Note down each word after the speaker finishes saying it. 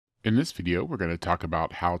In this video, we're going to talk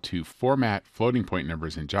about how to format floating point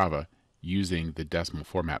numbers in Java using the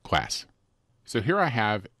DecimalFormat class. So here I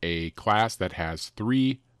have a class that has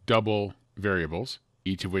 3 double variables,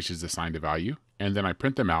 each of which is assigned a value, and then I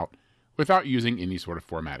print them out without using any sort of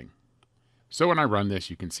formatting. So when I run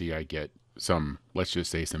this, you can see I get some, let's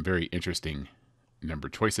just say, some very interesting number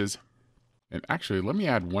choices. And actually, let me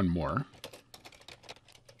add one more.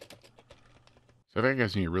 So that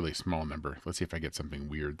gives me a really small number. Let's see if I get something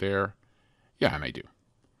weird there. Yeah, and I do.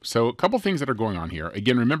 So a couple things that are going on here.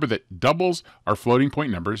 Again, remember that doubles are floating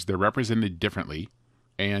point numbers. They're represented differently.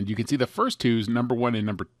 And you can see the first twos, number 1 and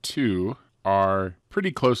number 2, are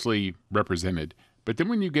pretty closely represented. But then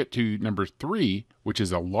when you get to number 3, which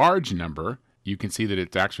is a large number, you can see that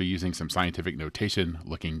it's actually using some scientific notation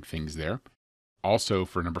looking things there. Also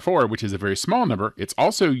for number 4, which is a very small number, it's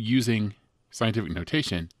also using scientific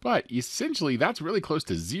notation, but essentially that's really close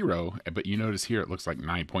to 0, but you notice here it looks like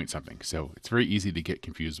 9 point something, so it's very easy to get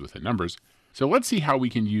confused with the numbers. So let's see how we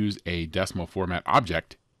can use a decimal format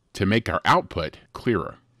object to make our output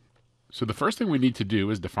clearer. So the first thing we need to do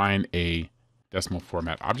is define a decimal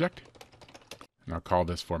format object, and I'll call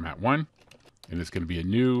this format 1, and it's going to be a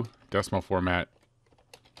new decimal format,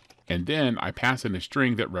 and then I pass in a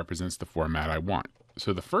string that represents the format I want.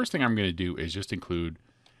 So the first thing I'm going to do is just include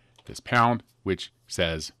this pound, which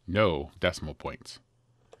says no decimal points.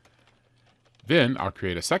 Then I'll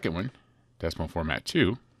create a second one, decimal format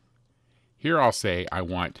 2. Here I'll say I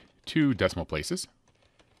want 2 decimal places.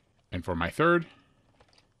 And for my third,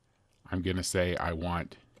 I'm going to say I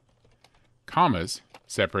want commas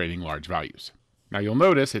separating large values. Now you'll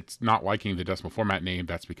notice it's not liking the decimal format name.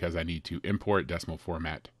 That's because I need to import decimal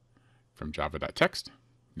format from java.txt.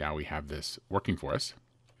 Now we have this working for us.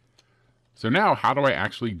 So now, how do I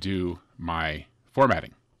actually do my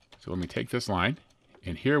formatting? So let me take this line,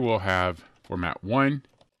 and here we'll have format 1,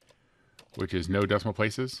 which is no decimal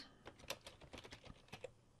places.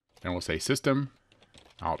 And we'll say system,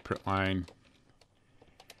 out print line.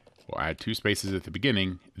 We'll add 2 spaces at the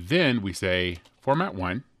beginning. Then we say format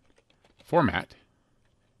 1, format,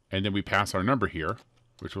 and then we pass our number here,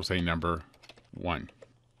 which will say number 1.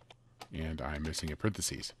 And I'm missing a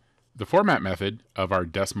parentheses. The format method of our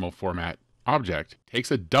decimal format object takes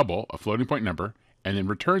a double, a floating point number, and then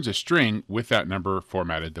returns a string with that number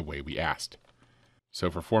formatted the way we asked. So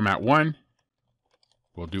for format 1,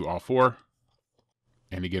 we'll do all 4.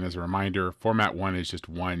 And again, as a reminder, format 1 is just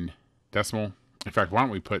 1 decimal. In fact, why don't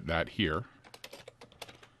we put that here?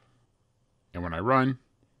 And when I run,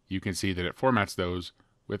 you can see that it formats those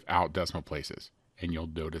without decimal places. And you'll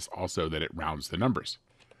notice also that it rounds the numbers.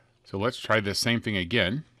 So let's try this same thing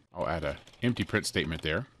again. I'll add an empty print statement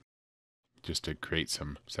there just to create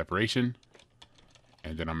some separation.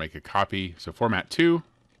 And then I'll make a copy. So format 2,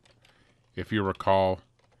 if you recall,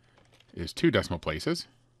 is 2 decimal places.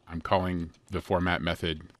 I'm calling the format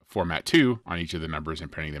method format 2 on each of the numbers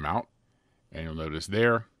and printing them out. And you'll notice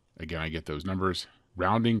there, again, I get those numbers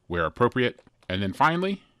rounding where appropriate. And then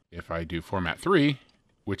finally, if I do format 3,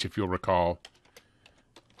 which if you'll recall,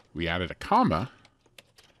 we added a comma,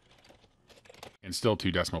 and still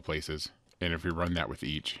 2 decimal places. And if we run that with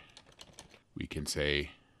each, we can say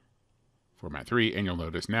format 3, and you'll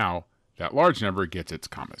notice now that large number gets its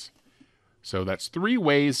commas. So that's 3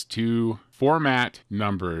 ways to format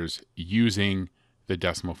numbers using the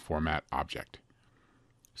decimal format object.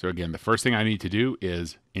 So again, the first thing I need to do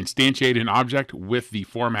is instantiate an object with the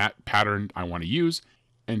format pattern I want to use,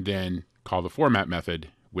 and then call the format method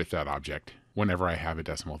with that object whenever I have a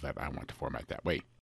decimal that I want to format that way.